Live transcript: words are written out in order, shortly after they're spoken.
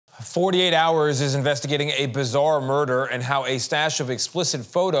48 Hours is investigating a bizarre murder and how a stash of explicit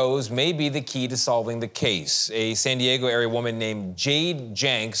photos may be the key to solving the case. A San Diego area woman named Jade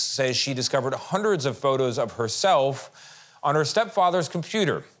Janks says she discovered hundreds of photos of herself on her stepfather's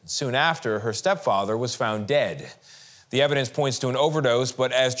computer. Soon after, her stepfather was found dead. The evidence points to an overdose,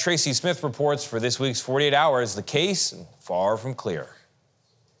 but as Tracy Smith reports for this week's 48 Hours, the case far from clear.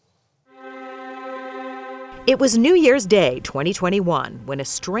 It was New Year's Day 2021 when a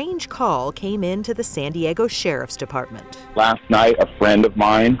strange call came into the San Diego Sheriff's Department. Last night, a friend of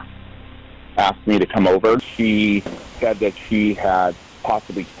mine asked me to come over. She said that she had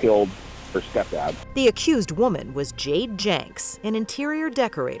possibly killed her stepdad. The accused woman was Jade Janks, an interior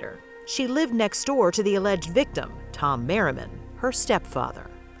decorator. She lived next door to the alleged victim, Tom Merriman, her stepfather.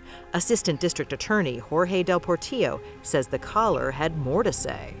 Assistant District Attorney Jorge Del Portillo says the caller had more to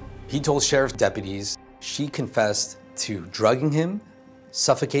say. He told sheriff's deputies she confessed to drugging him,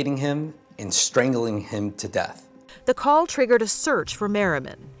 suffocating him, and strangling him to death. The call triggered a search for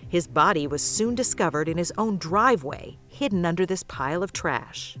Merriman. His body was soon discovered in his own driveway, hidden under this pile of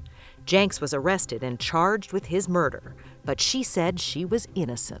trash. Janks was arrested and charged with his murder, but she said she was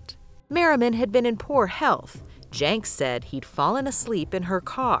innocent. Merriman had been in poor health. Janks said he'd fallen asleep in her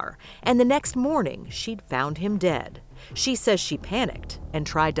car, and the next morning she'd found him dead. She says she panicked and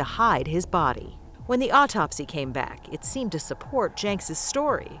tried to hide his body. When the autopsy came back, it seemed to support Janks'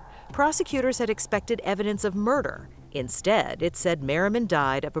 story. Prosecutors had expected evidence of murder. Instead, it said Merriman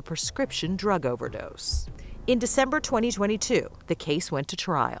died of a prescription drug overdose. In December 2022, the case went to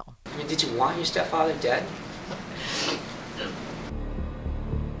trial. I mean, did you want your stepfather dead?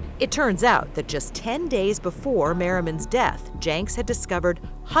 It turns out that just 10 days before Merriman's death, Janks had discovered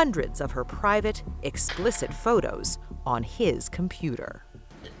hundreds of her private, explicit photos on his computer.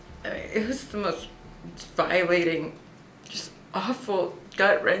 I mean, it was the most violating, just awful,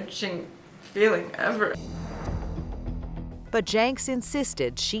 gut-wrenching feeling ever. But Janks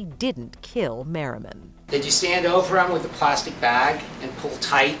insisted she didn't kill Merriman. Did you stand over him with a plastic bag and pull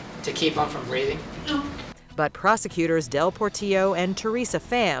tight to keep him from breathing? No. But prosecutors Del Portillo and Teresa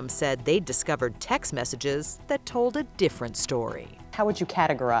Pham said they'd discovered text messages that told a different story. How would you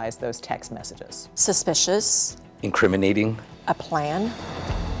categorize those text messages? Suspicious. Incriminating. A plan.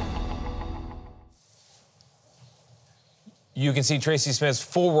 You can see Tracy Smith's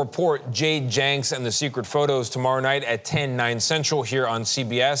full report, Jade Janks and the Secret Photos, tomorrow night at 10, 9 Central here on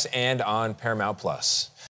CBS and on Paramount+.